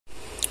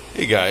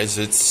Hey guys,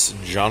 it's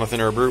Jonathan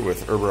Erber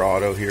with Erber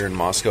Auto here in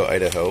Moscow,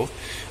 Idaho.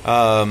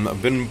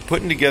 I've been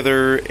putting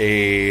together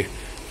a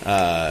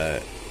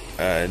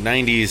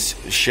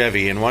 90s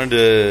Chevy and wanted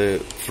to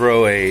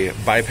throw a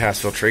bypass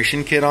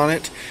filtration kit on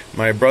it.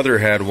 My brother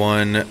had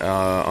one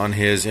on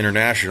his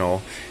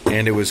International,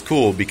 and it was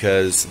cool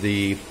because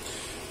the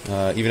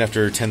even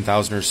after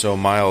 10,000 or so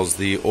miles,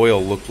 the oil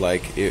looked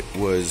like it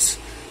was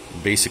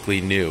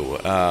basically new.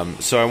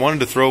 So I wanted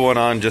to throw one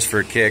on just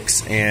for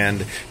kicks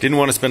and didn't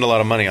want to spend a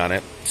lot of money on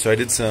it. So I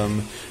did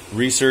some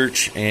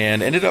research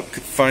and ended up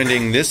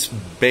finding this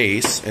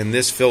base and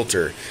this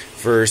filter.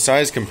 For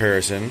size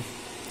comparison,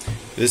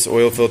 this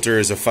oil filter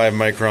is a 5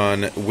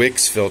 micron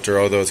Wix filter,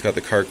 although it's got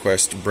the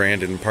Carquest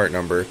brand and part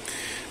number.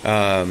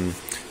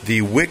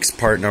 The Wix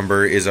part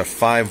number is a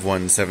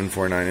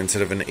 51749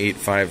 instead of an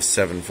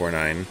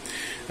 85749.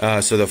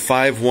 So the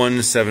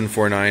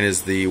 51749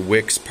 is the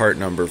Wix part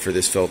number for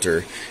this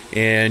filter,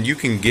 and you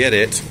can get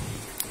it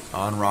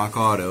on Rock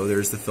Auto.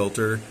 There's the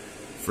filter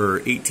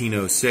for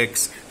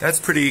 $18.06. That's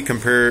pretty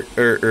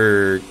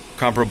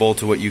comparable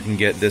to what you can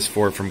get this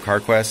for from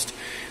Carquest.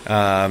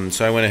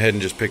 So I went ahead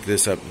and just picked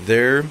this up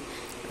there,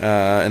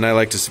 and I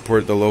like to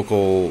support the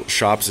local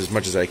shops as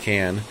much as I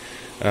can.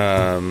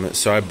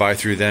 So I buy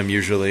through them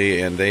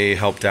usually, and they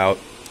helped out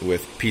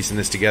with piecing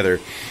this together.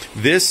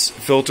 This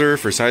filter,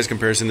 for size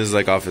comparison, this is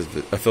like off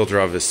of a filter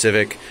off a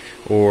Civic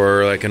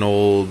or like an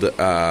old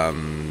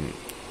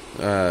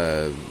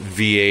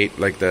V8,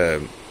 like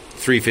the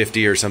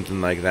 350 or something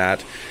like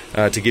that,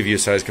 to give you a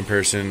size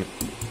comparison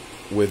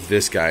with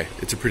this guy.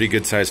 It's a pretty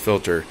good size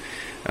filter.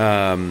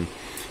 The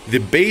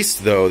base,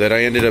 though, that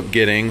I ended up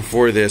getting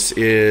for this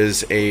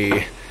is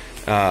a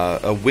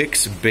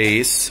Wix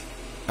base.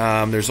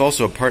 There's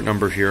also a part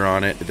number here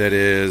on it that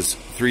is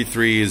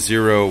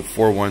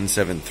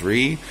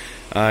 3304173.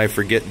 I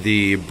forget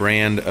the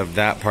brand of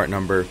that part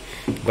number,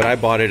 but I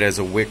bought it as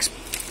a Wix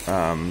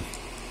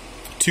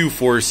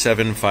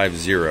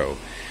 24750.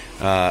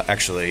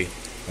 Actually,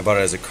 I bought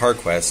it as a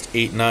Carquest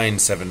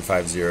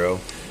 89750.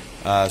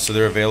 So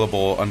they're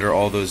available under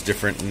all those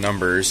different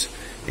numbers.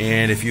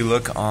 And if you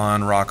look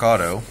on Rock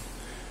Auto,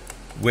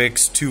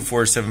 Wix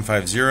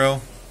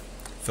 24750,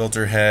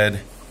 filter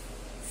head,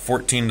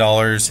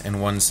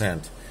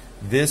 $14.01.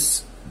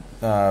 This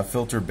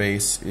filter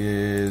base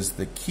is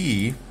the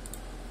key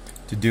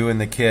to doing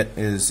the kit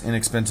as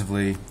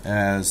inexpensively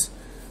as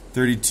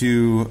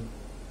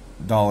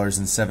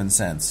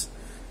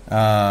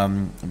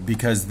 $32.07.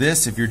 Because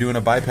this, if you're doing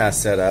a bypass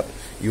setup,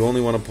 you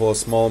only want to pull a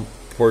small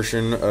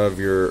portion of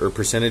your, or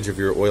percentage of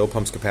your oil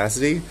pump's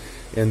capacity,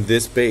 and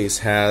this base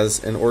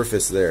has an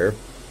orifice there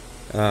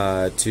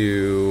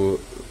to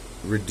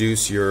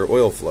reduce your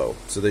oil flow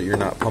so that you're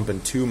not pumping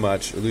too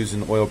much or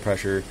losing oil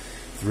pressure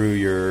through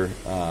your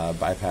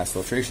bypass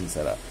filtration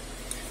setup.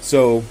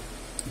 So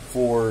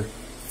for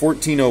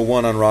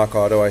 $14.01 on Rock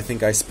Auto, I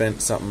think I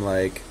spent something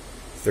like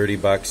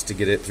 $30 to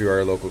get it through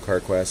our local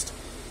Carquest.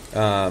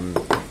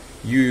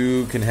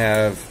 You can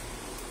have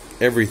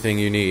everything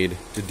you need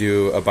to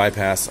do a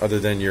bypass other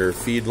than your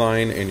feed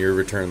line and your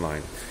return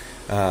line,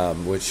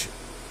 which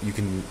you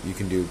can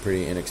do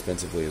pretty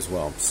inexpensively as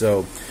well.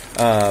 So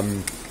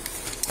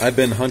I've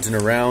been hunting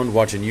around,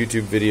 watching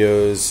YouTube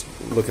videos,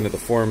 looking at the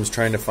forums,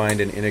 trying to find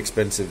an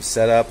inexpensive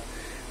setup.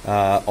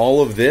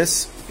 All of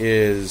this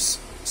is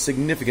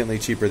significantly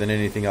cheaper than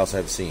anything else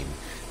I've seen.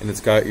 And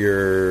it's got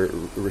your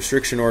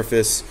restriction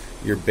orifice,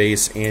 your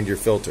base, and your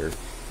filter.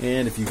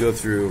 And if you go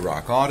through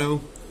Rock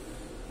Auto,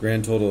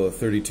 grand total of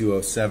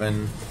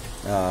 $32.07.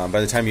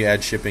 By the time you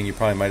add shipping, you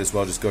probably might as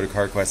well just go to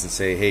Carquest and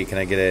say, hey, can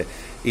I get a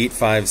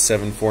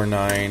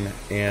 85749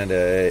 and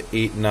a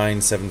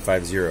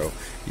 89750?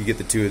 You get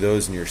the two of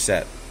those and you're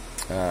set.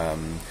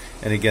 And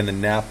again,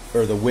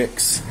 the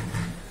Wix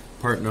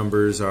part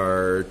numbers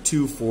are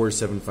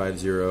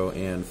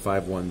 24750 and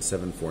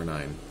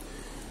 51749.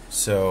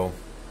 So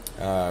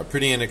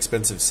pretty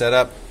inexpensive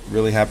setup.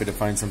 Really happy to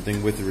find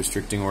something with the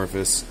restricting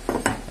orifice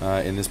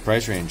in this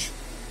price range.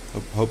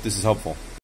 Hope this is helpful.